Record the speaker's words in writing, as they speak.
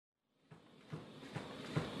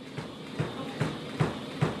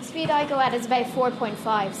speed I go at is about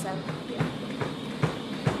 4.5, so yeah.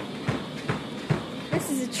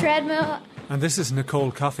 This is a treadmill. And this is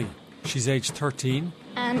Nicole Coffey. She's aged 13.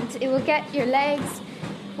 And it will get your legs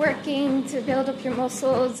working to build up your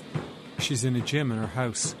muscles. She's in a gym in her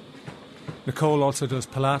house. Nicole also does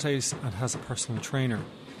Pilates and has a personal trainer.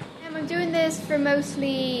 I'm doing this for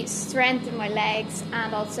mostly strength in my legs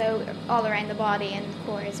and also all around the body and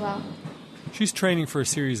core as well. She's training for a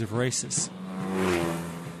series of races.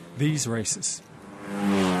 These races.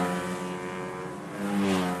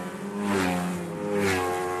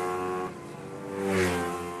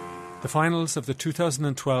 The finals of the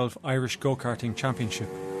 2012 Irish Go-Karting Championship.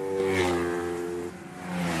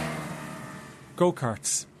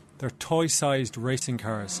 Go-karts. They're toy-sized racing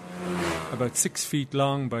cars, about 6 feet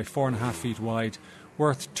long by 4.5 feet wide,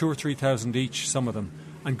 worth 2,000 or 3,000 each, some of them,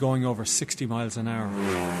 and going over 60 miles an hour.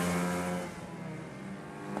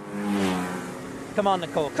 Come on,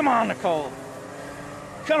 Nicole. Come on, Nicole.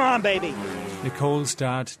 Come on, baby. Nicole's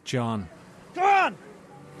dad, John. Come on.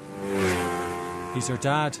 He's her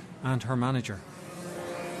dad and her manager.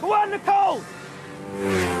 Come on, Nicole.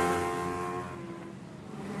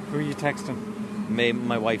 Who are you texting?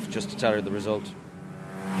 My wife, just to tell her the result.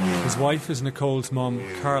 His wife is Nicole's mum,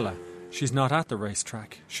 Carla. She's not at the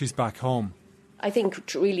racetrack. She's back home. I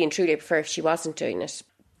think really and truly I prefer if she wasn't doing it.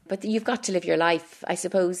 But you've got to live your life. I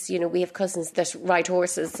suppose, we have cousins that ride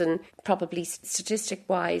horses and probably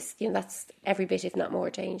statistic-wise, that's every bit, if not more,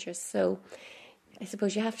 dangerous. So I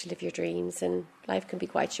suppose you have to live your dreams and life can be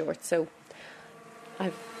quite short. So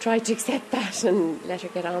I've tried to accept that and let her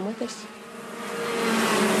get on with it.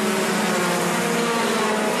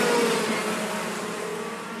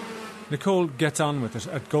 Nicole gets on with it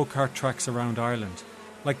at go-kart tracks around Ireland,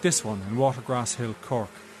 like this one in Watergrass Hill, Cork.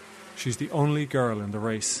 She's the only girl in the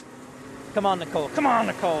race. Come on, Nicole. Come on,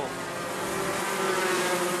 Nicole.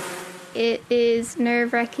 It is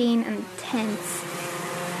nerve-wracking and tense.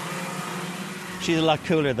 She's a lot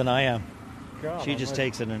cooler than I am. God, she just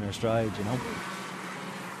takes it in her stride,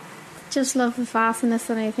 Just love the fastness,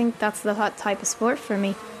 and I think that's the hot type of sport for me.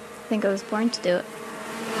 I think I was born to do it.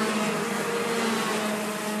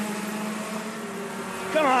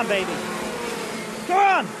 Come on, baby. Come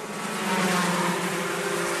on.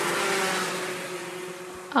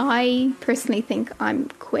 I personally think I'm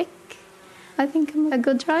quick. I think I'm a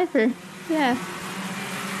good driver. Yeah.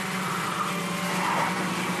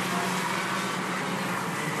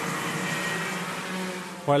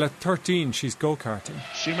 While at 13, she's go-karting.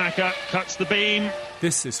 Schumacher cuts the beam.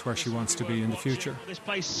 This is where she wants to be in the future. This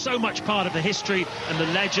plays so much part of the history and the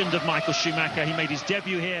legend of Michael Schumacher. He made his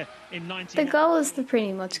debut here in 19... The goal is to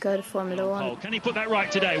pretty much go to Formula One. Can he put that right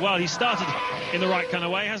today? Well, he started in the right kind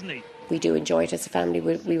of way, hasn't he? We do enjoy it as a family.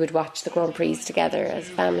 We would watch the Grand Prix together as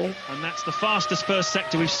a family. And that's the fastest first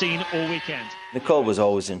sector we've seen all weekend. Nicole was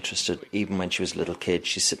always interested, even when she was a little kid.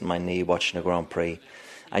 She'd sit in my knee watching a Grand Prix.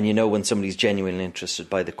 And when somebody's genuinely interested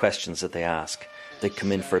by the questions that they ask. They'd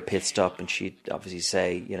come in for a pit stop and she'd obviously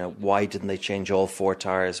say, why didn't they change all 4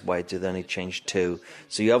 tyres? Why did they only change 2?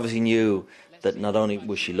 So you obviously knew that not only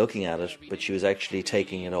was she looking at it, but she was actually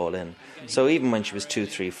taking it all in. So even when she was 2,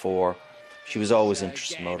 3, 4, she was always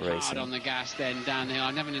interested in motor racing. On the gas then down there.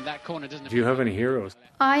 I never knew that corner doesn't. Do you have any heroes?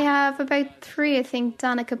 I have about 3, I think.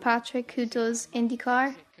 Danica Patrick, who does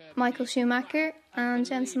IndyCar, Michael Schumacher, and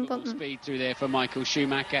Jenson Button. Speed through there for Michael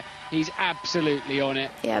Schumacher. He's absolutely on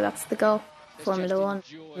it. Yeah, that's the goal. Formula One.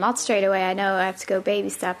 Not straight away, I know I have to go baby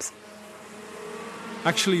steps.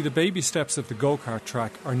 Actually, the baby steps of the go-kart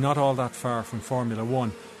track are not all that far from Formula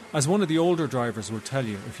One. As one of the older drivers will tell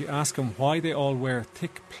you, if you ask them why they all wear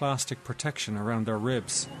thick plastic protection around their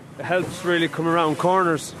ribs. It helps really come around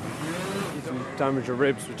corners. You can damage your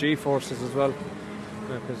ribs with G-forces as well,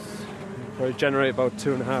 because you probably generate about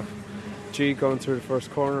 2.5 G going through the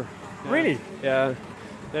first corner. Really? Yeah.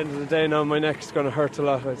 At the end of the day now, my neck's going to hurt a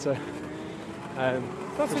lot, I'd say.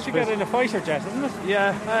 That's what you get in a fighter jet, isn't it?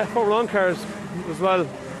 Yeah, Formula 1 cars as well.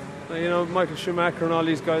 Michael Schumacher and all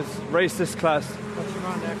these guys race this class. What's your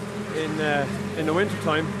on there? In the winter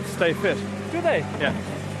time to stay fit. Do they? Yeah.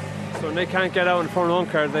 So when they can't get out in a Formula 1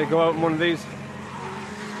 car, they go out in one of these.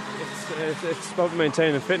 It's about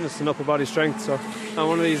maintaining fitness and upper body strength. So, and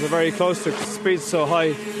one of these are very close to it. The speed's so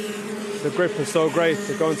high, the grip is so great.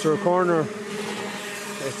 They're going through a corner.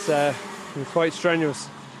 It's quite strenuous.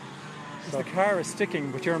 So the car is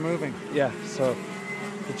sticking, but you're moving. Yeah. So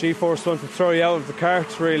the G-force wants to throw you out of the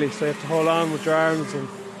cart, really. So you have to hold on with your arms and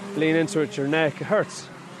lean into it. Your neck, it hurts.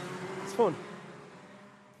 It's fun.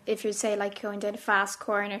 If you say like going down a fast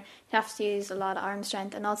corner, you have to use a lot of arm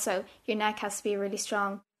strength, and also your neck has to be really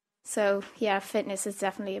strong. So yeah, fitness is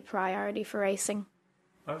definitely a priority for racing.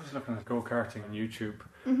 I was looking at go-karting on YouTube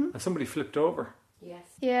and somebody flipped over. Yes.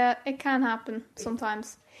 Yeah, it can happen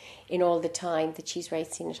sometimes. In all the time that she's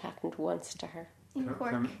racing, it happened once to her. In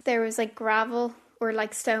Cork, there was like gravel or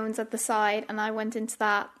like stones at the side, and I went into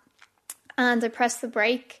that and I pressed the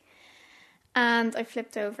brake and I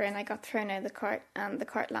flipped over and I got thrown out of the cart and the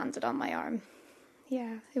cart landed on my arm.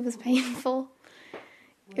 Yeah, it was painful.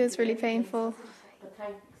 It was really painful. But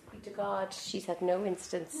thanks be to God, she's had no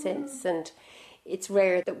incidents since, and it's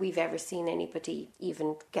rare that we've ever seen anybody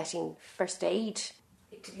even getting first aid.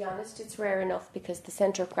 To be honest, it's rare enough because the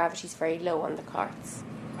centre of gravity is very low on the carts.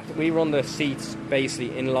 We run the seats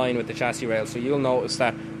basically in line with the chassis rail, so you'll notice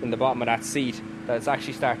that in the bottom of that seat that it's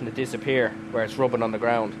actually starting to disappear where it's rubbing on the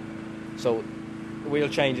ground. So we'll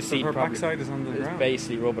change the seat. Her probably backside is on the ground. It's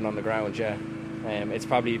basically rubbing on the ground, yeah. It's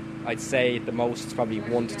probably, I'd say at the most, it's probably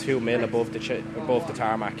 1 to 2 mil above the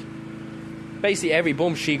tarmac. Basically every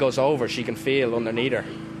bump she goes over, she can feel underneath her.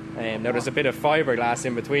 Now there's a bit of fiberglass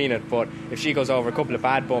in between it, but if she goes over a couple of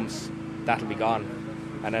bad bumps, that'll be gone.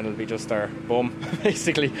 And then it'll be just her bum,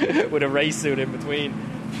 basically, with a race suit in between.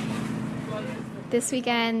 This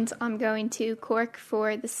weekend I'm going to Cork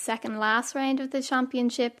for the second last round of the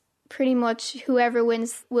championship. Pretty much whoever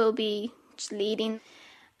wins will be leading.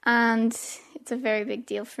 And it's a very big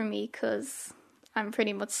deal for me because I'm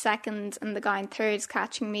pretty much second and the guy in third is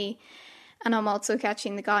catching me. And I'm also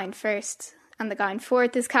catching the guy in first. And the guy in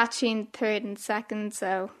fourth is catching third and second,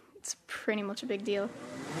 so it's pretty much a big deal.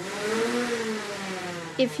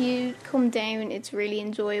 If you come down, it's really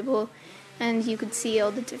enjoyable, and you could see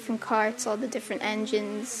all the different carts, all the different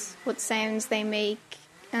engines, what sounds they make,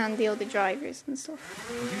 and the other drivers and stuff.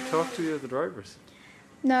 Did you talk to the other drivers?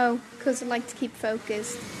 No, because I like to keep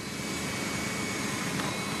focused.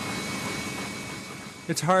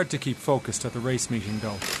 It's hard to keep focused at the race meeting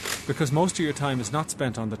though, because most of your time is not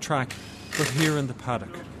spent on the track, but here in the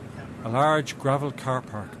paddock. A large gravel car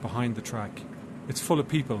park behind the track. It's full of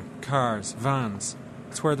people, cars, vans.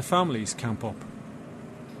 It's where the families camp up.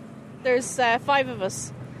 There's 5 of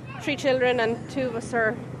us, 3 children and 2 of us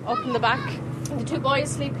are up in the back. The 2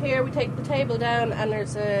 boys sleep here, we take the table down and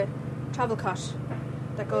there's a travel cot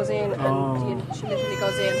that goes in and she literally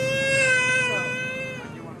goes in.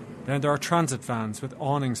 Then there are transit vans with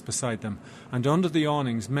awnings beside them, and under the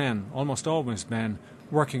awnings men, almost always men,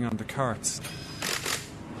 working on the carts.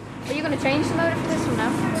 Are you going to change the motor for this one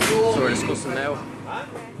now? So we're discussing now.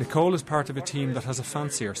 Nicole is part of a team that has a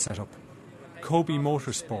fancier setup. Kobe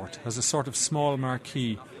Motorsport has a sort of small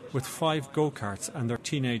marquee with 5 go-karts and their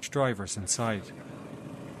teenage drivers inside.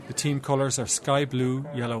 The team colours are sky blue,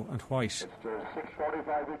 yellow and white.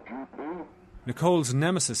 Nicole's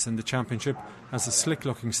nemesis in the championship has a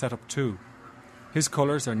slick-looking setup too. His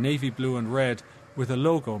colours are navy blue and red with a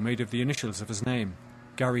logo made of the initials of his name,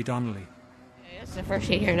 Gary Donnelly. It's the first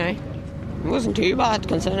day here now. It wasn't too bad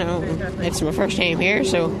considering it's my first time here,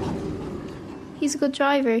 so... He's a good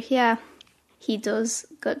driver, yeah. He does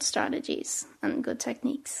good strategies and good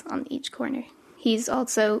techniques on each corner. He's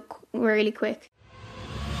also really quick.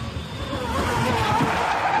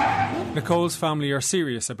 Nicole's family are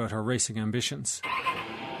serious about her racing ambitions.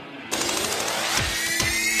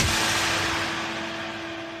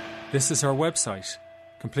 This is her website,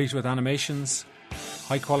 complete with animations,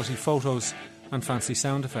 high-quality photos and fancy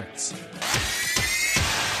sound effects.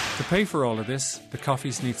 To pay for all of this, the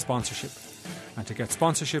coffees need sponsorship. And to get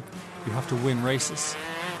sponsorship, you have to win races,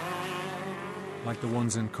 like the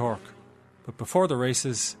ones in Cork. But before the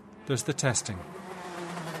races, there's the testing.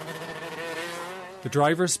 The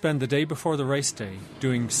drivers spend the day before the race day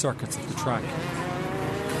doing circuits of the track.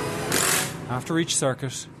 After each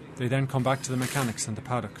circuit, they then come back to the mechanics in the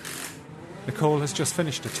paddock. Nicole has just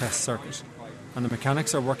finished a test circuit, and the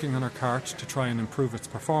mechanics are working on her kart to try and improve its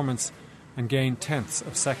performance and gain tenths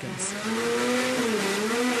of seconds.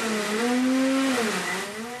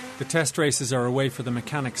 The test races are a way for the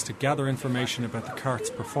mechanics to gather information about the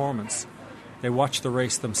kart's performance. They watch the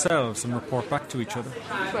race themselves and report back to each other.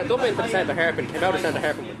 Went up into the centre hairpin, came out of centre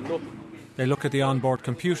hairpin with nothing. They look at the onboard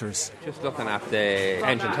computers. Just looking at the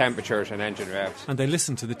engine temperatures and engine revs. And they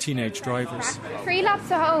listen to the teenage drivers. 3 laps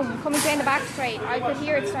to home, coming down the back straight. I could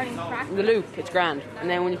hear it starting to crack. The loop, it's grand. And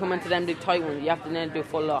then when you come into them big tight ones, you have to then do a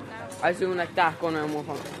full lock. I was doing like that going around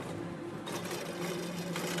 100.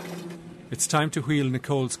 It's time to wheel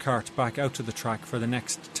Nicole's kart back out to the track for the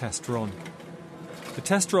next test run. The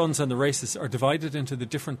test runs and the races are divided into the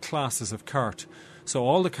different classes of kart. So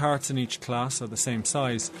all the karts in each class are the same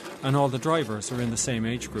size and all the drivers are in the same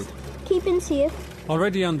age group. Keeping safe.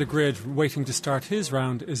 Already on the grid, waiting to start his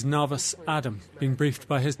round, is novice Adam, being briefed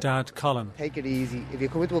by his dad, Colin. Take it easy. If you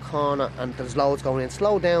come into a corner and there's loads going in,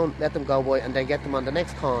 slow down, let them go by and then get them on the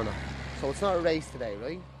next corner. So it's not a race today,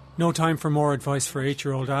 right? No time for more advice for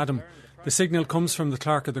 8-year-old Adam. The signal comes from the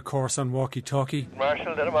clerk of the course on walkie-talkie.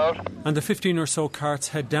 Marshall, let him out. And the 15 or so karts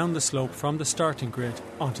head down the slope from the starting grid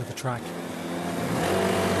onto the track.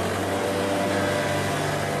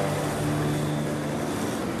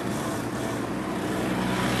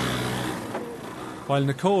 While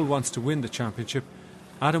Nicole wants to win the championship,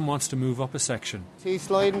 Adam wants to move up a section. See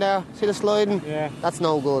sliding there? See the sliding? Yeah. That's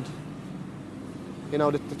no good. You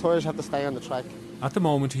know, the tyres have to stay on the track. At the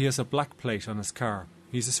moment, he has a black plate on his car.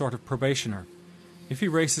 He's a sort of probationer. If he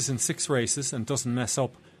races in 6 races and doesn't mess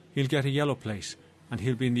up, he'll get a yellow plate, and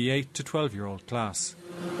he'll be in the 8 to 12-year-old class.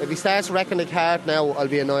 If he starts wrecking the kart now, I'll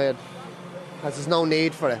be annoyed, because there's no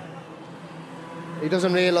need for it. He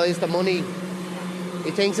doesn't realise the money.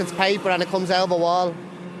 He thinks it's paper and it comes out of a wall.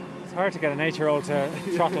 It's hard to get an 8-year-old to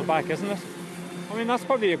throttle back, isn't it? I mean, that's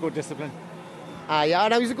probably a good discipline. Yeah,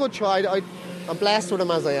 no, he's a good try. I'm blessed with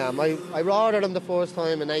him as I am. I roared at him the first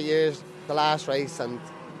time in 8 years, the last race, and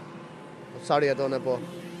I'm sorry I done it, but...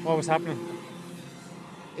 What was happening?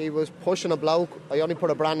 He was pushing a bloke. I only put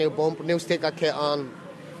a brand new bumper, new sticker kit on,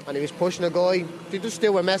 and he was pushing a guy. They just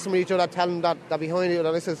still were messing with each other, telling him that they're behind you, and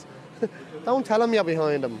I says, don't tell him you're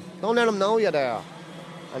behind him. Don't let him know you're there.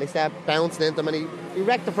 And he started bouncing into him, and he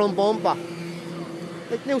wrecked the front bumper.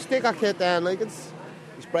 Like, new sticker kit then, like, he's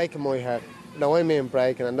breaking my heart. No, I mean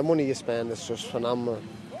breaking, and the money you spend is just phenomenal.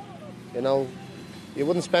 You know, you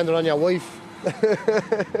wouldn't spend it on your wife.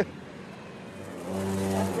 Revving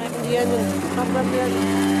the engine. Stop revving the engine.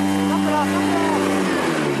 Knock it off, knock it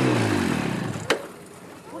off.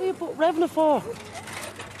 What are you revving it for?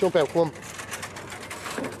 Jump out, come on.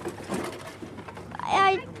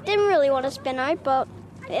 I didn't really want to spin out, but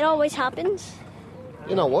it always happens.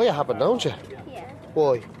 You know why it happened, don't you? Yeah.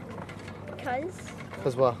 Why? Because.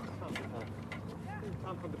 Because what?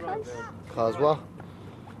 Because what?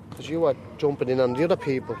 Because you were jumping in on the other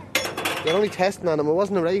people. You're only testing on them, it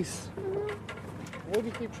wasn't a race. Why do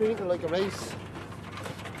you keep treating it like a race?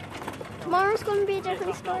 Tomorrow's going to be a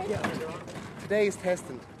different story. Today is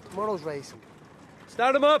testing, tomorrow's racing.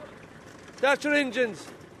 Start them up! Start your engines!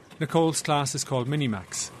 Nicole's class is called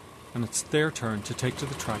Minimax, and it's their turn to take to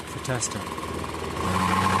the track for testing.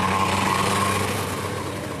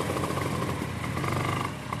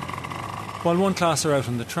 While one class are out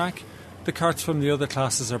on the track, the karts from the other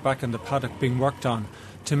classes are back in the paddock being worked on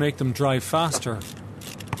to make them drive faster,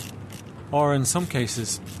 or in some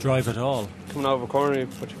cases, drive at all. Coming out of a corner, you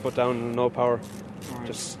put your foot down, no power,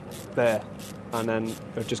 just there, and then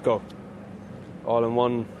just go. All in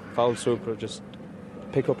one foul swoop, or just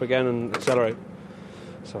pick up again and accelerate.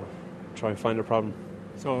 So, try and find a problem.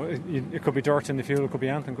 So it could be dirt in the fuel, it could be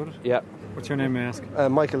anything, could it? Yeah. What's your name, may I ask?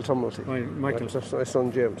 Michael Tumulty. Michael. That's my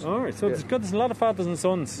son James. All right, so it's good. There's a lot of fathers and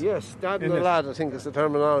sons. Yes, dad and a lad, I think is the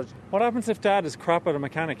terminology. What happens if dad is crap at a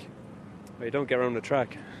mechanic? Well, you don't get around the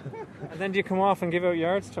track. And then do you come off and give out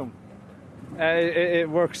yards to him? It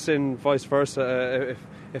works in vice versa.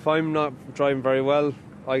 If I'm not driving very well,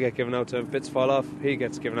 I get given out to him. Bits fall off, he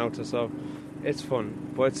gets given out to. So it's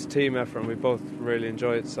fun, but it's a team effort, and we both really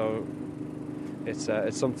enjoy it. So it's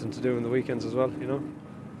something to do in the weekends as well, you know.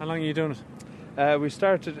 How long are you doing it? We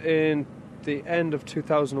started in the end of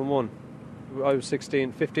 2001. I was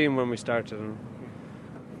 15 when we started, and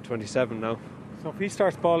 27 now. So if he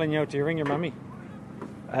starts bawling you out, do you ring your mummy?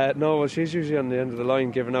 No, well, she's usually on the end of the line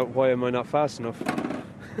giving out why am I not fast enough.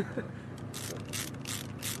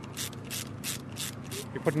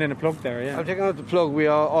 You're putting in a plug there, yeah? I'm taking out the plug. We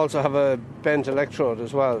also have a bent electrode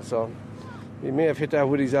as well, so he may have hit that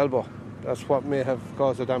with his elbow. That's what may have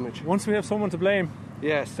caused the damage. Once we have someone to blame,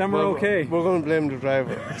 yes, then we're okay. We're going to blame the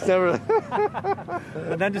driver.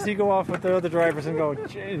 And then does he go off with the other drivers and go,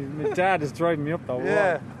 my dad is driving me up the wall?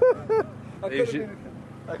 Yeah.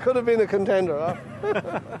 I could have been a contender,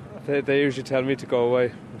 huh? They usually tell me to go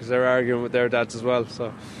away because they're arguing with their dads as well.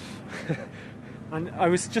 So. And I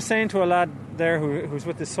was just saying to a lad there who's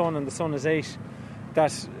with his son, and the son is 8,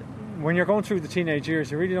 that when you're going through the teenage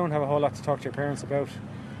years, you really don't have a whole lot to talk to your parents about.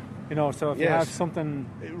 You know, so if you have something...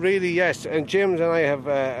 Really, yes. And James and I have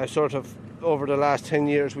a sort of, over the last 10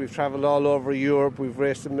 years, we've travelled all over Europe. We've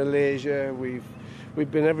raced in Malaysia. We've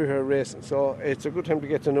been everywhere racing. So it's a good time to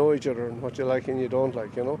get to know each other and what you like and you don't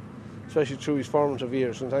like, you know. Especially through his formative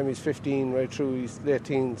years, from the time he's 15 right through his late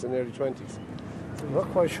teens and early 20s. I'm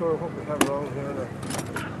not quite sure what we have wrong here now.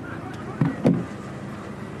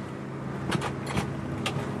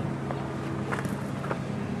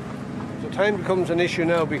 So time becomes an issue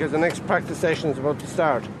now because the next practice session is about to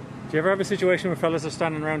start. Do you ever have a situation where fellas are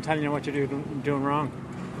standing around telling you what you're doing wrong?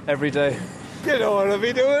 Every day. You don't want to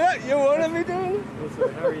be doing that. You want to be doing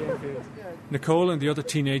it. Nicole and the other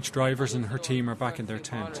teenage drivers in her team are back in their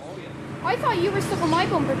tent. I thought you were stuck on my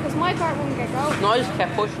bumper because my cart wouldn't get going. No, I just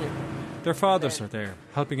kept pushing it. Their fathers are there,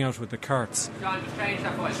 helping out with the carts. John, just change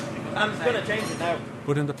that voice. I'm going to change it now.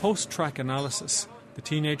 But in the post-track analysis, the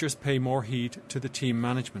teenagers pay more heed to the team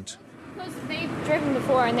management. Because they've driven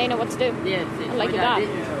before and they know what to do. Yeah, like your dad.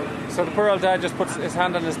 So the poor old dad just puts his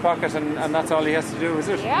hand in his pocket and that's all he has to do, is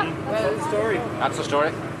it? Yeah. Well, the story. That's the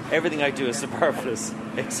story. Everything I do is superfluous,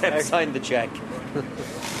 except sign the cheque.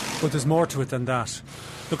 But there's more to it than that.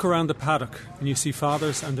 Look around the paddock and you see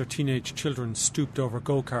fathers and their teenage children stooped over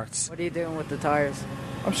go-karts. What are you doing with the tyres?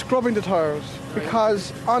 I'm scrubbing the tyres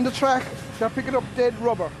because on the track they're picking up dead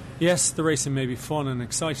rubber. Yes, the racing may be fun and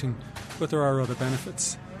exciting, but there are other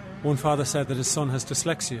benefits. One father said that his son has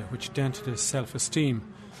dyslexia, which dented his self-esteem.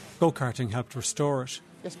 Go-karting helped restore it.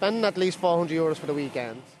 You're spending at least €400 for the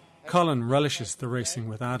weekend. Colin relishes the racing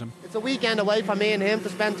with Adam. It's a weekend away for me and him to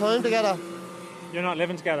spend time together. You're not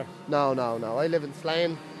living together? No. I live in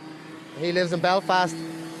Slane. He lives in Belfast.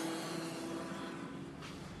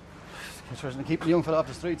 It's trying to keep the young fella off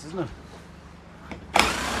the streets, isn't it?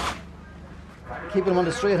 Keeping them on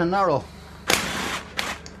the straight and narrow.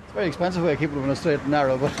 It's a very expensive way of keeping them on the straight and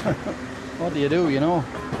narrow, but what do, you know?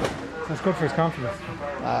 That's good for his confidence.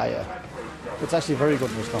 Ah, yeah. It's actually very good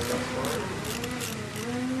for his confidence.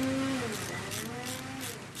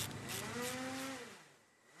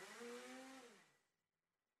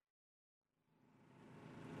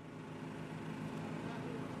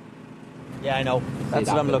 Yeah, I know. That's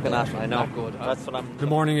what I'm looking at. I know. Good. That's what I'm... The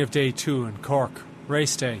morning of day 2 in Cork,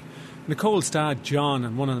 race day. Nicole's dad, John,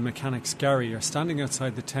 and one of the mechanics, Gary, are standing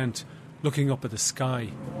outside the tent looking up at the sky.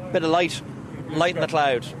 Bit of light in the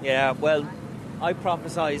cloud. Yeah, well, I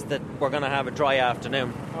prophesied that we're going to have a dry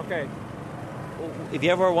afternoon. Okay. If you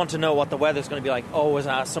ever want to know what the weather's going to be like, always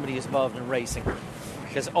ask somebody who's involved in racing.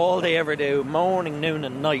 Because all they ever do, morning, noon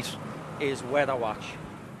and night, is weather watch.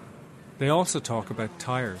 They also talk about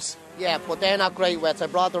tyres. Yeah, but they're not great wets. I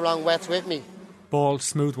brought the wrong wets with me. Bald,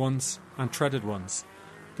 smooth ones and treaded ones.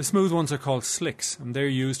 The smooth ones are called slicks and they're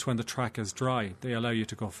used when the track is dry. They allow you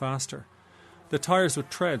to go faster. The tyres with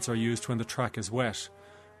treads are used when the track is wet.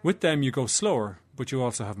 With them you go slower, but you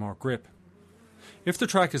also have more grip. If the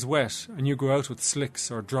track is wet and you go out with slicks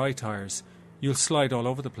or dry tyres, you'll slide all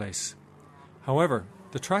over the place. However,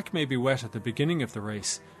 the track may be wet at the beginning of the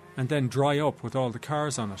race and then dry up with all the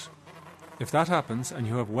cars on it. If that happens and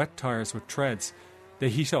you have wet tyres with treads, they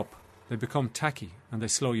heat up, they become tacky and they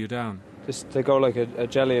slow you down. They go like a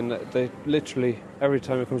jelly and they literally, every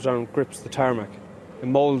time it comes down, grips the tarmac. It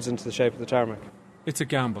moulds into the shape of the tarmac. It's a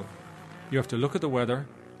gamble. You have to look at the weather,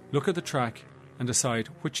 look at the track and decide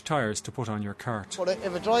which tyres to put on your cart. But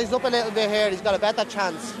if it dries up a little bit here, he's got a better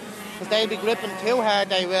chance. Because they'll be gripping too hard,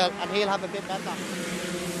 they will, and he'll have a bit better.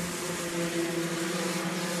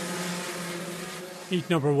 Heat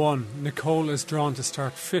number 1. Nicole is drawn to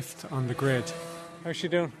start 5th on the grid. How's she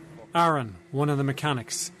doing? Aaron, one of the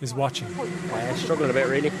mechanics, is watching. Struggling a bit,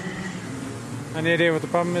 really. Any idea what the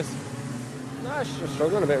problem is? No, she's just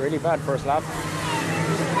struggling a bit, really bad first lap.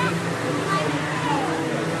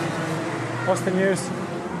 What's the news?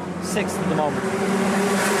 6th at the moment.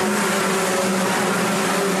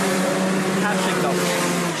 Catching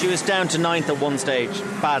though. She was down to 9th at one stage.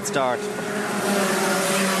 Bad start.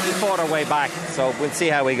 We fought our way back, so we'll see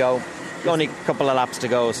how we go. Only a couple of laps to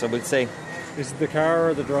go, so we'll see. Is it the car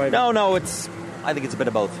or the driver? No, I think it's a bit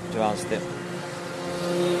of both, to be honest with you.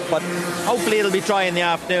 But hopefully it'll be dry in the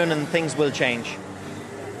afternoon and things will change.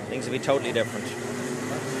 Things will be totally different.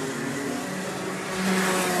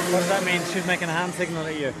 What does that mean? She's making a hand signal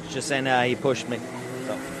at you? She's just saying, he pushed me.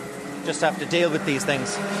 So just have to deal with these things.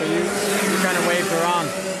 So you kind of waved her on?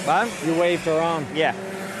 What? You waved her on? Yeah.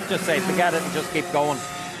 Just say, forget it and just keep going.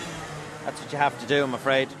 That's what you have to do, I'm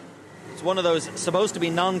afraid. It's one of those supposed to be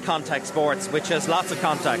non-contact sports, which has lots of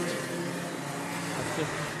contact.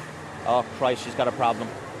 Oh, Christ, she's got a problem.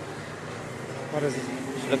 What is it?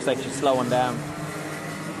 She looks like she's slowing down.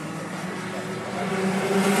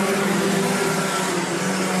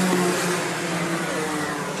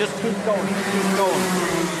 Just keep going, keep going.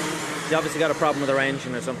 She obviously got a problem with her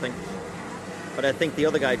engine or something. But I think the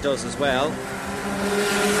other guy does as well.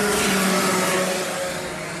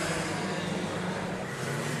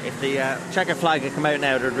 If the checker flag had come out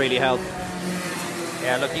now, it would really help.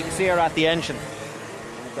 Yeah, look, you can see her at the engine.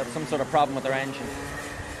 got some sort of problem with their engine.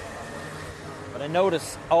 But I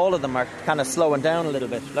notice all of them are kind of slowing down a little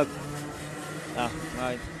bit. Look. Oh,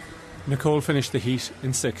 right. Nicole finished the heat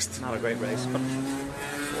in 6th. Not a great race, but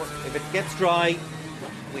if it gets dry,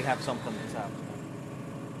 we have something that's happening.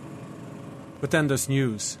 But then there's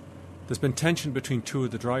news. There's been tension between 2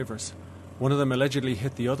 of the drivers. One of them allegedly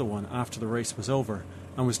hit the other one after the race was over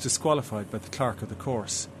and was disqualified by the clerk of the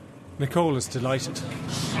course. Nicole is delighted.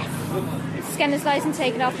 He's getting his licence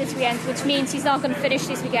taken off this weekend, which means he's not going to finish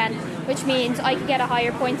this weekend, which means I can get a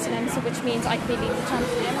higher points than him, so which means I can be leading the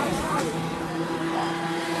championship.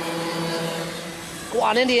 Go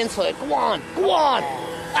on, in the inside. Go on. Go on.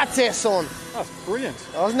 That's it, son. That's brilliant.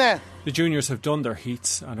 Wasn't it? The juniors have done their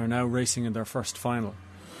heats and are now racing in their first final.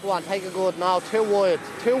 Go on, take it good now. Too wide.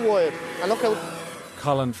 And look out.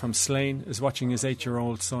 Colin from Slane is watching his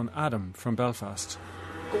 8-year-old son Adam from Belfast.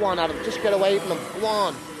 Go on, Adam. Just get away from him. Go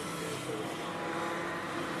on.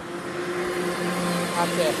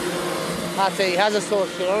 That's it. He has a touch.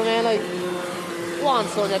 You know what I mean? Like, go on,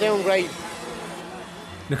 son. You're doing great.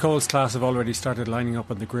 Nicole's class have already started lining up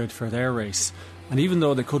on the grid for their race, and even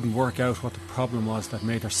though they couldn't work out what the problem was that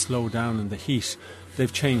made her slow down in the heat,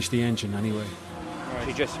 they've changed the engine anyway.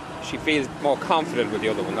 She feels more confident with the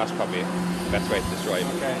other one. That's probably the best way to describe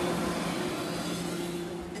it. Okay.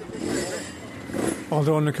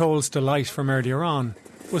 Although Nicole's delight from earlier on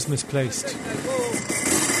was misplaced.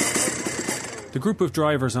 The group of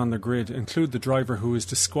drivers on the grid include the driver who was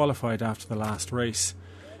disqualified after the last race.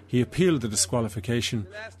 He appealed the disqualification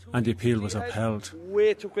and the appeal was upheld.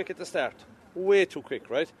 Way too quick at the start. Way too quick,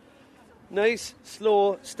 right? Nice,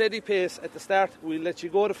 slow, steady pace at the start. We'll let you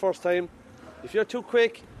go the first time. If you're too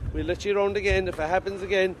quick, we'll let you round again. If it happens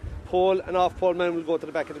again, pole and off pole man will go to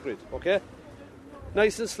the back of the grid, okay?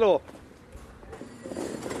 Nice and slow.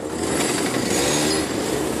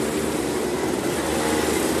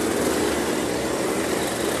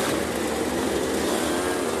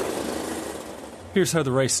 Here's how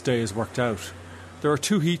the race day is worked out. There are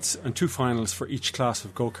 2 heats and 2 finals for each class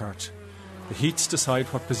of go-kart. The heats decide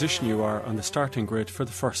what position you are on the starting grid for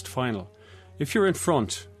the first final. If you're in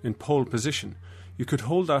front, in pole position, you could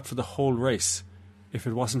hold that for the whole race if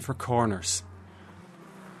it wasn't for corners.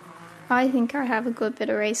 I think I have a good bit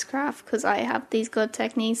of racecraft because I have these good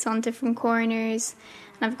techniques on different corners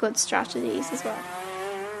and I have good strategies as well.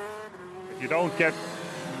 If you don't get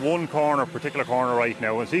one particular corner right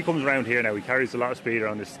now, once he comes around here now, he carries a lot of speed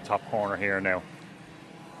around this top corner here now,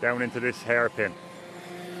 down into this hairpin.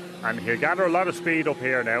 And he'll gather a lot of speed up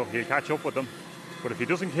here now, he'll catch up with them. But if he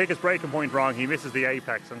doesn't take his braking point wrong, he misses the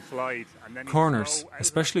apex and slides. And then corners,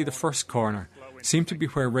 especially the first corner, seem to be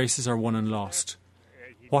where races are won and lost.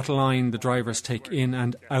 What line the drivers take in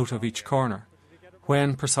and out of each corner,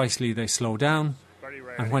 when precisely they slow down,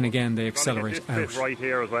 and when again they accelerate out. Right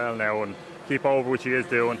here as well now, and keep over which he is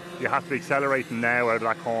doing. You have to be accelerating now out of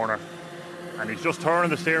that corner. And he's just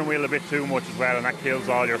turning the steering wheel a bit too much as well, and that kills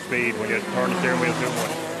all your speed when you turn the steering wheel too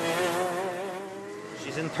much.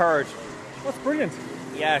 She's in 3rd. That's brilliant.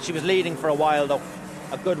 Yeah, she was leading for a while though.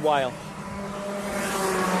 A good while.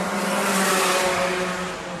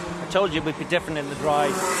 I told you we'd be different in the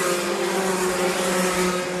drive.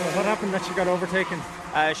 What happened that she got overtaken?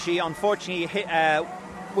 She unfortunately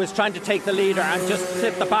was trying to take the leader and just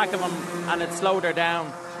hit the back of him, and it slowed her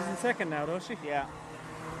down. She's in 2nd now, does she? Yeah.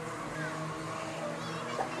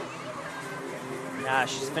 Yeah,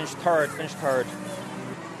 she's finished third.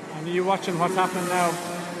 And are you watching what's happening now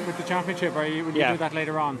with the championship, or will you do that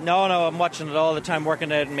later on? No, I'm watching it all the time, working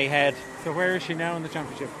it out in my head. So where is she now in the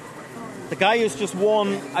championship? The guy who's just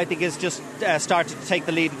won, I think, has just started to take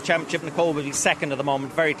the lead of the championship. Nicole will be 2nd at the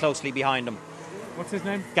moment, very closely behind him. What's his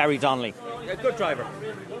name? Gary Donnelly. A good driver.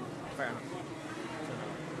 Fair enough.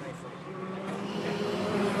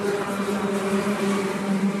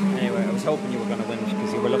 Anyway, I was hoping you were going to win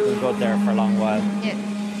because you were looking good there for a long while. Yeah.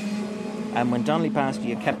 And when Donnelly passed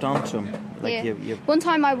you, kept on to him. Like yeah. You One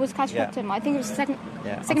time I was catching up to him. I think it was the second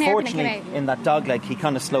hairpin Unfortunately, that came out. in that dogleg, he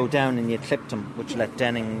kind of slowed down and you clipped him, which let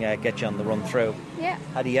Denning get you on the run through. Yeah.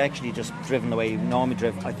 Had he actually just driven the way he normally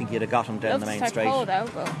drove, I think you'd have got him down the main straight. Though, but,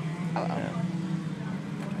 oh well. Yeah.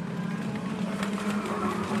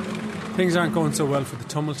 Things aren't going so well for the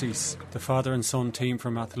Tumulties, the father and son team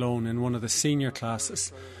from Athlone in one of the senior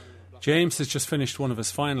classes. James has just finished one of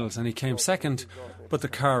his finals and he came 2nd, but the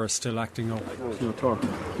car is still acting up. No torque.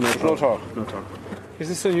 No torque. Is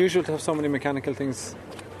this unusual to have so many mechanical things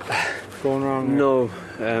going wrong? No.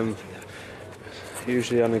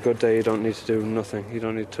 Usually on a good day you don't need to do nothing. You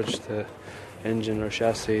don't need to touch the engine or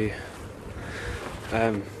chassis.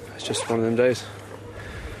 It's just one of them days.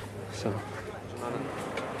 So.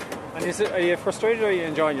 And are you frustrated or are you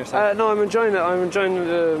enjoying yourself? No, I'm enjoying it. I'm enjoying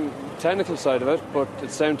the technical side of it, but at the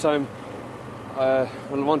same time, I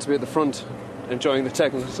want to be at the front, enjoying the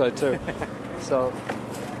technical side too. So,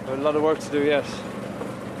 I have a lot of work to do yet.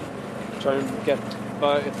 Try and get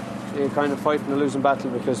by. You're kind of fighting a losing battle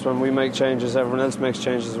because when we make changes, everyone else makes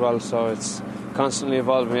changes as well. So it's constantly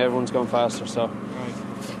evolving. Everyone's going faster. So,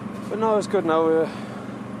 right. But no, it's good now. We're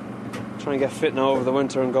trying to get fit now over the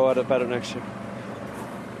winter and go at it better next year.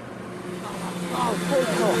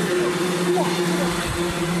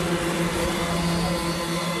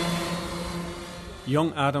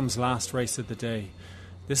 Young Adam's last race of the day.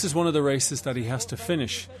 This is one of the races that he has to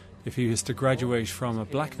finish if he is to graduate from a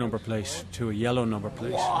black number plate to a yellow number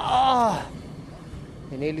plate. Wow.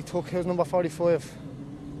 He nearly took his number 45.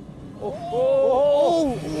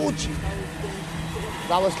 Oh,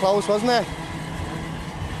 that was close, wasn't it?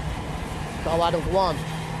 Go, Adam, go on.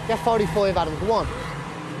 Get 45, Adam, go on.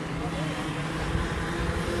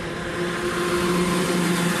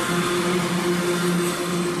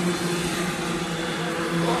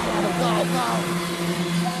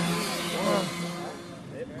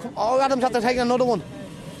 Oh, Adam's have to take another one.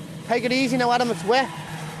 Take it easy now, Adam. It's wet.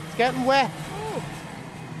 It's getting wet.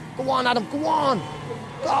 Go on, Adam. Go on.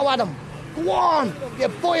 Go, Adam. Go on. You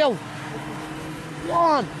boil. Go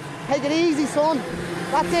on. Take it easy, son.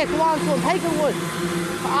 That's it. Go on, son. Take it one.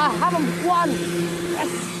 Have him. Go on.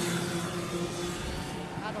 Yes.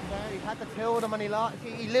 Adam there, he had the two of them and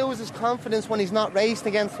he loses confidence when he's not racing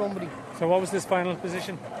against somebody. So what was this final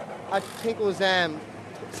position? I think it was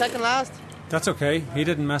second last. That's okay. He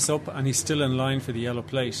didn't mess up and he's still in line for the yellow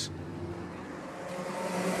plate.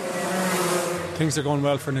 Things are going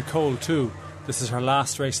well for Nicole too. This is her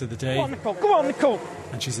last race of the day. Go on, Nicole. Go on, Nicole.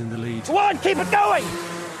 And she's in the lead. Go on, keep it going.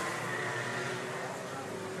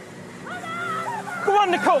 Go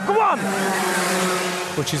on, Nicole. Go on.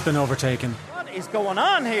 But she's been overtaken. What is going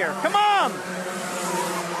on here? Come on.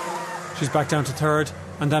 She's back down to third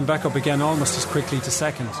and then back up again almost as quickly to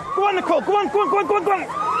second. Go on, Nicole. Go on, go on, go on, go on, go on.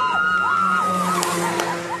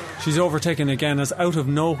 She's overtaken again as out of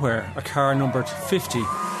nowhere a car numbered 50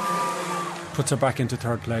 puts her back into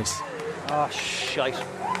third place. Oh, shite.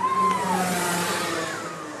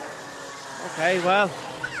 Okay, well,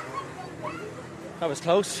 that was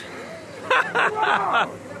close.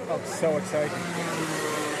 Oh, so exciting.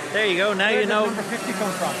 There you go, now you know. Where did number 50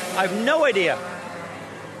 come from? I've no idea.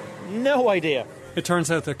 No idea. It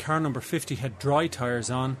turns out that car number 50 had dry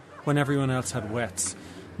tyres on when everyone else had wets.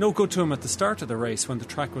 No good to him at the start of the race when the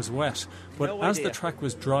track was wet, but as the track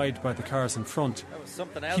was dried by the cars in front,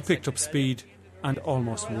 he picked up speed and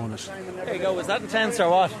almost won it. There you go, was that intense or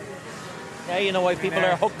what? Yeah, you know why people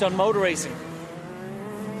are hooked on motor racing.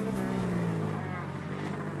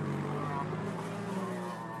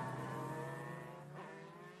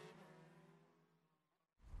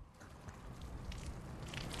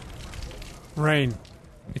 Rain.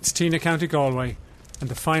 It's Tina, County Galway, and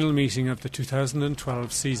the final meeting of the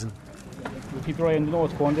 2012 season. Keep your eye on the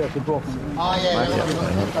nose going there, it's broken.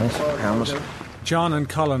 John and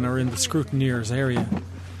Colin are in the scrutineers area.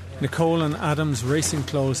 Nicole and Adam's racing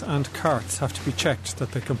clothes and carts have to be checked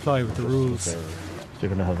that they comply with the rules. You're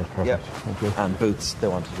going to have it perfect. Yeah. Okay. And boots, they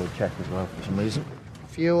want to do a check as well for some reason.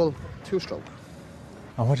 Fuel, 2-stroke.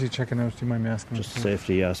 And what are you checking out, do you mind me asking? Just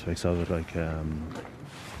safety aspects of it, like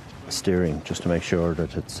steering, just to make sure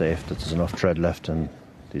that it's safe, that there's enough tread left in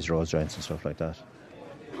these road joints and stuff like that.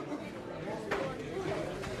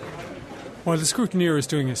 While the scrutineer is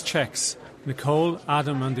doing his checks, Nicole,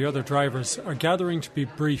 Adam and the other drivers are gathering to be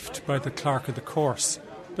briefed by the clerk of the course,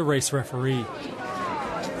 the race referee.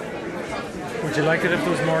 Would you like it if there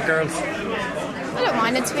was more girls? I don't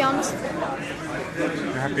mind it, to be honest.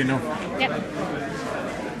 You're happy enough? Yep.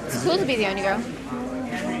 It's cool to be the only girl.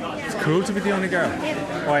 It's cool to be the only girl?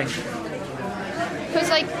 Yeah. Why? Because,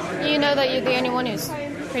 like, you know that you're the only one who's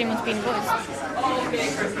pretty much been boys.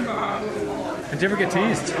 And do you ever get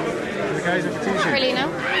teased? Do the guys ever tease you? Not really, no.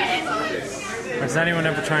 Or does anyone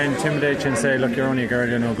ever try and intimidate you and say, look, you're only a girl,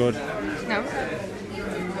 you're no good? No.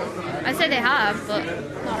 I'd say they have, but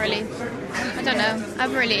not really. I don't know. I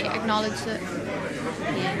haven't really acknowledged it.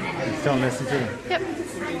 You don't listen to them? Yep.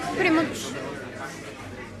 Pretty much.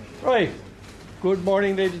 Right. Good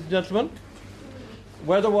morning, ladies and gentlemen.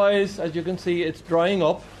 Weather-wise, as you can see, it's drying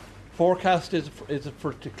up. Forecast is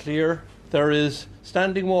for it to clear. There is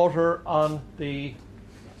standing water on the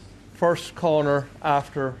first corner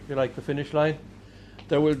after, you like, the finish line.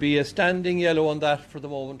 There will be a standing yellow on that for the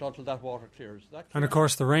moment until that water clears. And of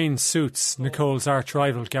course the rain suits Nicole's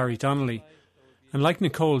arch-rival Gary Donnelly, And like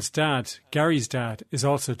Nicole's dad, Gary's dad is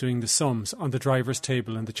also doing the sums on the drivers'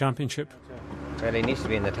 table in the championship. Well, he needs to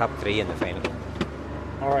be in the top 3 in the final.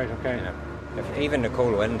 All right, okay. You know, if even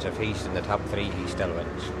Nicole wins, if he's in the top 3, he still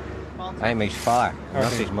wins. I mean, he's far.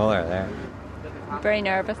 Not his mother there. I'm very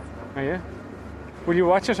nervous. Are you? Will you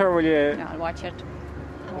watch it or will you... No, I'll watch it.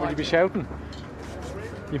 Will you be shouting?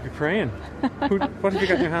 You'd be praying. What have you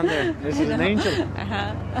got in your hand there? Is it an angel?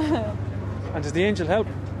 Uh-huh. And does the angel help?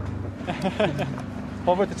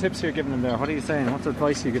 What about the tips you're giving them there? What are you saying? What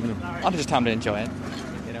advice are you giving them? I'm just trying to enjoy it,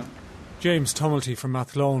 you know. James Tumulty from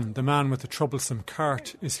Athlone, the man with the troublesome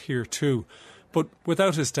cart, is here too, but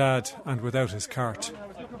without his dad and without his cart.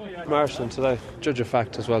 Marshalling today, judge of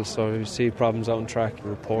fact as well, so you see problems out on track, you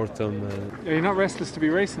report them. Are you not restless to be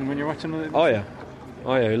racing when you're watching it? Oh yeah,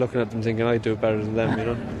 you're looking at them thinking I do better than them, you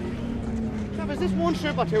know. Is this one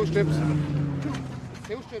strip or 2 strips?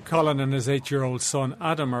 Colin and his 8-year-old son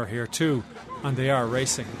Adam are here too, and they are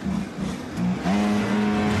racing.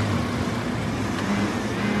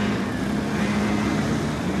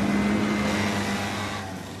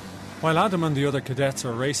 While Adam and the other cadets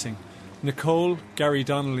are racing, Nicole, Gary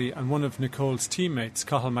Donnelly and one of Nicole's teammates,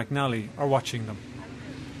 Cathal McNally, are watching them.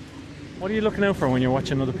 What are you looking out for when you're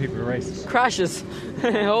watching other people race? Crashes.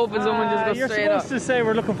 Hoping someone just goes you're straight up. You're supposed to say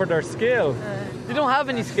we're looking for their skill. They don't have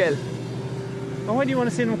any skill. And why do you want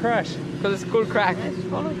to see them crash? Because it's good crack.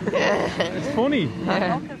 It's funny.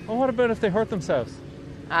 And what about if they hurt themselves?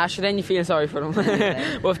 Sure, then you feel sorry for them.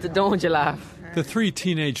 But if they don't, you laugh. The 3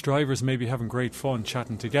 teenage drivers may be having great fun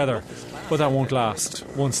chatting together, but that won't last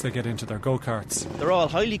once they get into their go-karts. They're all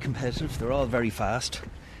highly competitive, they're all very fast,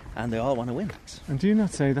 and they all want to win. And do you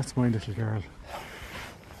not say, that's my little girl?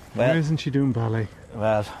 Well, why isn't she doing ballet?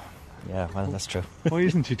 Well, that's true. Why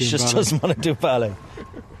isn't she doing ballet? She just doesn't want to do ballet.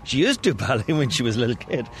 She used to do ballet when she was a little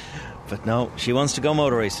kid, but no, she wants to go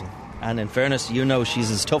motor racing. And in fairness, you know she's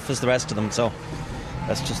as tough as the rest of them, so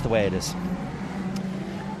that's just the way it is.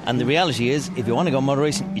 And the reality is, if you want to go motor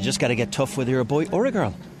racing, you just got to get tough whether you're a boy or a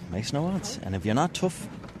girl. Makes no odds. And if you're not tough,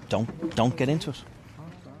 don't get into it.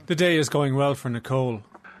 The day is going well for Nicole.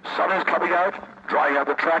 Sun is coming out, drying out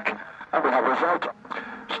the track, and we have a result.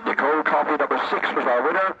 Nicole Coffey, number 6, was our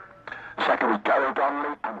winner. Second was Gary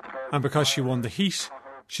Donnelly. And because she won the heat,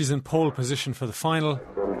 she's in pole position for the final,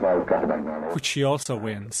 which she also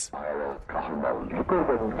wins.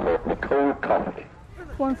 Nicole Coffey.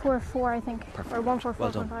 144, I think. Perfect. Or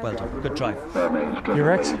 144. Well done. Good drive. You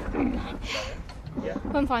wrecked?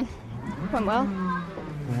 Went fine. Went well.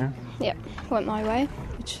 Yeah. Yeah, went my way,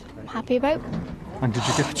 which I'm happy about. And did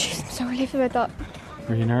you get... Oh, jeez, I'm so relieved about that.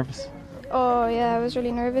 Were you nervous? Oh, yeah, I was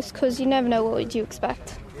really nervous because you never know what would you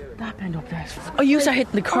expect. That bend up there. Oh, you started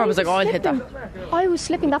hitting the car. I was like, oh, I'll hit that. I was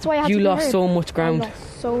slipping, that's why I had to You be lost heard. so much ground. I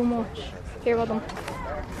lost so much. Here, well done.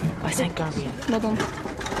 I said Garvey. Well done.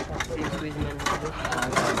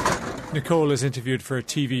 Nicole is interviewed for a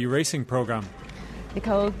TV racing programme.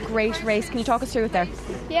 Nicole, great race. Can you talk us through it there?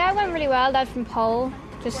 Yeah, it went really well. Led from pole.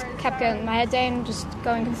 Just kept getting my head down, just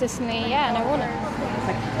going consistently. Yeah, and I won it.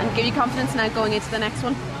 And give you confidence now going into the next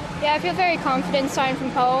one? Yeah, I feel very confident starting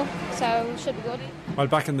from pole, so it should be good. While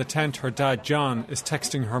back in the tent, her dad John is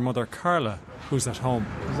texting her mother Carla, who's at home.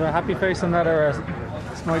 Is there a happy face on that or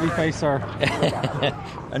a smiley face or...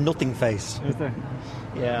 A nothing face. Is there?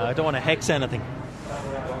 Yeah, I don't want to hex anything.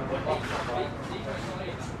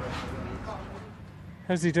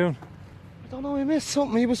 How's he doing? I don't know, he missed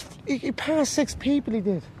something. He passed 6 people, he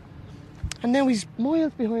did. And now he's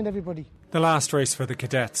miles behind everybody. The last race for the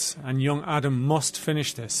cadets, and young Adam must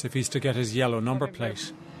finish this if he's to get his yellow number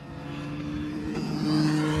plate.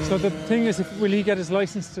 So the thing is, will he get his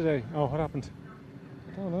licence today? Oh, what happened?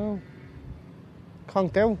 I don't know.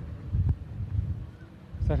 Conked out.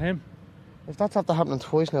 Is that him? If that's after happening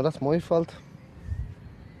twice now, that's my fault.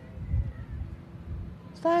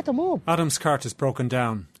 Start him up. Adam's cart is broken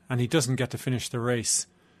down, and he doesn't get to finish the race.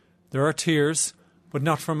 There are tears, but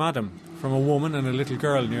not from Adam, from a woman and a little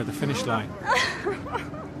girl near the finish line.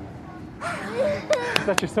 Is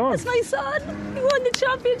that your son? That's my son. He won the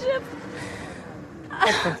championship.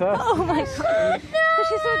 That's fantastic. Oh my God. No.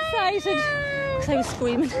 She's so excited. Because I was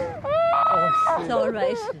screaming. It's all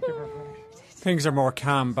right. Things are more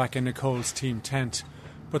calm back in Nicole's team tent,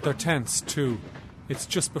 but they're tense too. It's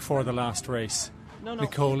just before the last race.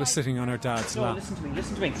 Nicole is sitting on her dad's lap. Listen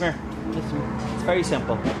to me, come here. Listen, it's very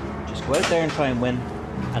simple. Just go out there and try and win,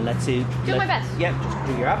 and let's see. Do my best. Yeah, just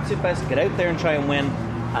do your absolute best. Get out there and try and win,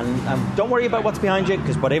 and don't worry about what's behind you,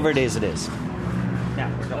 because whatever it is, it is.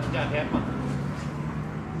 Now, we're going down here. Come on.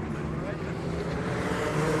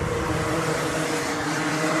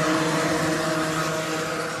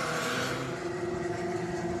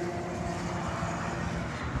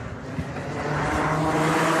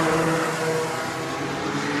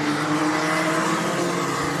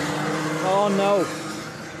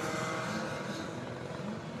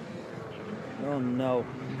 Oh no.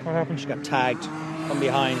 What happened? She got tagged from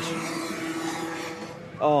behind.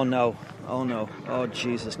 Oh no. Oh no. Oh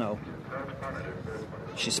Jesus, no.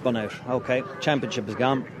 She spun out. Okay. Championship is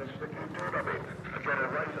gone.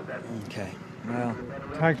 Okay. Well.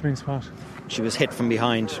 Tagged means what? She was hit from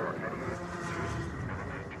behind.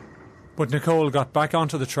 But Nicole got back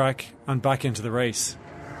onto the track and back into the race.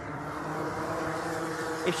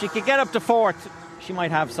 If she could get up to 4th, she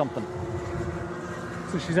might have something.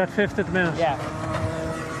 So she's at 5th at the minute? Yeah.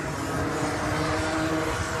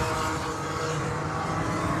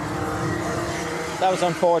 That was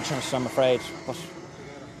unfortunate, I'm afraid. But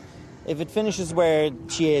if it finishes where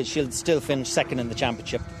she is, she'll still finish 2nd in the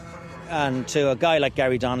championship. And to a guy like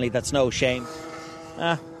Gary Donnelly, that's no shame.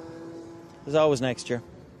 There's always next year.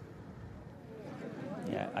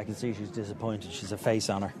 Yeah, I can see she's disappointed. She's a face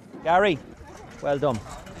on her. Gary, well done.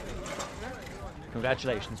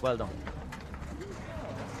 Congratulations, well done.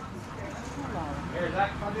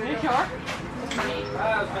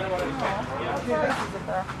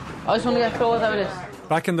 I just want to get close out of this.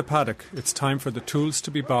 Back in the paddock, it's time for the tools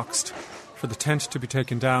to be boxed, for the tent to be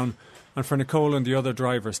taken down, and for Nicole and the other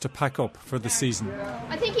drivers to pack up for the season.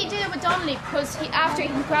 I think he did it with Donnelly because after he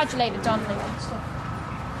congratulated Donnelly.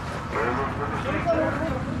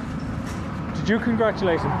 Did you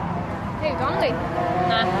congratulate him? Who, Donnelly?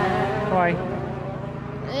 Nah. Why?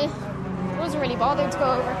 I wasn't really bothered to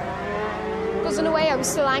go over. Because in a way I was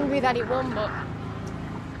still angry that he won, but...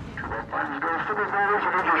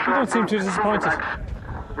 You don't seem too disappointed.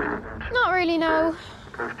 Not really, no.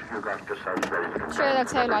 Sure,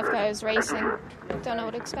 that's how life goes, racing. Don't know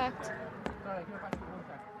what to expect.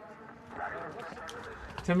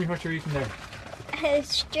 Tell me what you're eating there.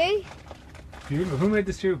 Stew. Beautiful. Who made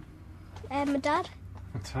the stew? My dad.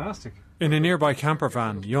 Fantastic. In a nearby camper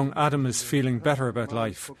van, young Adam is feeling better about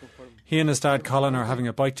life. He and his dad Colin are having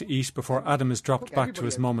a bite to eat before Adam is dropped back to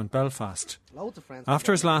his mum in Belfast.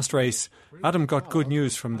 After his last race, Adam got good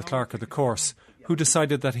news from the clerk of the course, who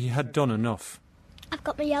decided that he had done enough. I've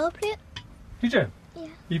got my yellow plate. Did you? Yeah.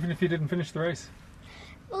 Even if you didn't finish the race?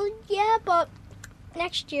 Well, yeah, but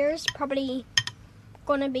next year's probably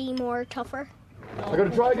going to be more tougher. I'm going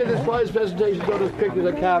to try and get this prize presentation done as quickly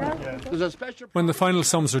as I can. There's a special... When the final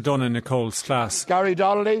sums are done in Nicole's class, Gary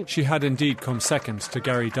Donnelly. She had indeed come second to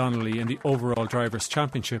Gary Donnelly in the overall Drivers'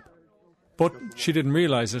 Championship. But she didn't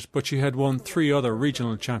realise it, but she had won 3 other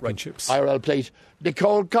regional championships. Right. IRL plate,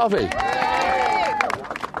 Nicole Coffey.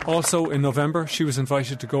 Also in November, she was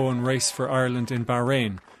invited to go and race for Ireland in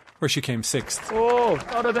Bahrain, where she came 6th. Oh,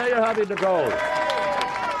 not a day you're happy, Nicole.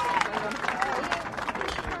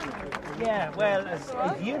 Yeah, well, as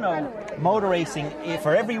you know, motor racing,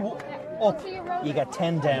 for every up, you get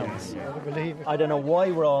 10 downs. I don't know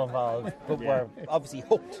why we're all involved, but we're obviously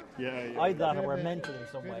hooked. I thought we're mental in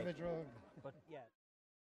some way. But, yeah.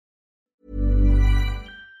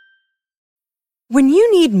 When you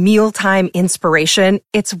need mealtime inspiration,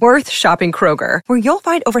 it's worth shopping Kroger, where you'll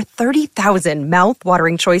find over 30,000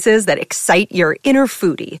 mouth-watering choices that excite your inner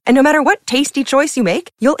foodie. And no matter what tasty choice you make,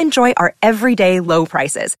 you'll enjoy our everyday low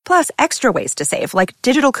prices, plus extra ways to save, like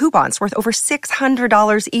digital coupons worth over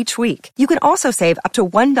 $600 each week. You can also save up to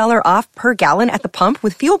 $1 off per gallon at the pump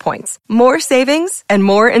with fuel points. More savings and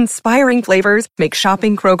more inspiring flavors make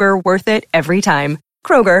shopping Kroger worth it every time.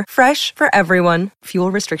 Kroger, fresh for everyone.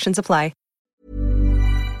 Fuel restrictions apply.